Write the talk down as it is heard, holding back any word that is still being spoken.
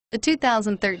The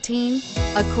 2013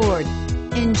 Accord.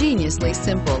 Ingeniously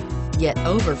simple, yet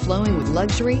overflowing with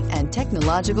luxury and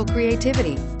technological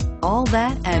creativity. All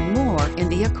that and more in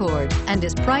the Accord, and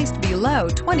is priced below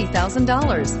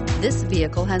 $20,000. This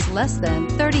vehicle has less than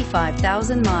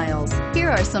 35,000 miles. Here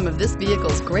are some of this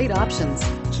vehicle's great options: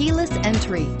 keyless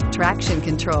entry, traction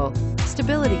control,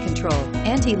 stability control,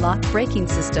 anti-lock braking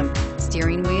system,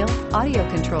 steering wheel audio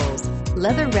controls,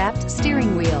 leather-wrapped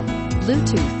steering wheel,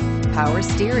 Bluetooth, power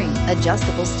steering,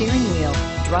 adjustable steering wheel,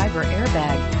 driver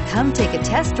airbag. Come take a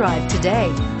test drive today.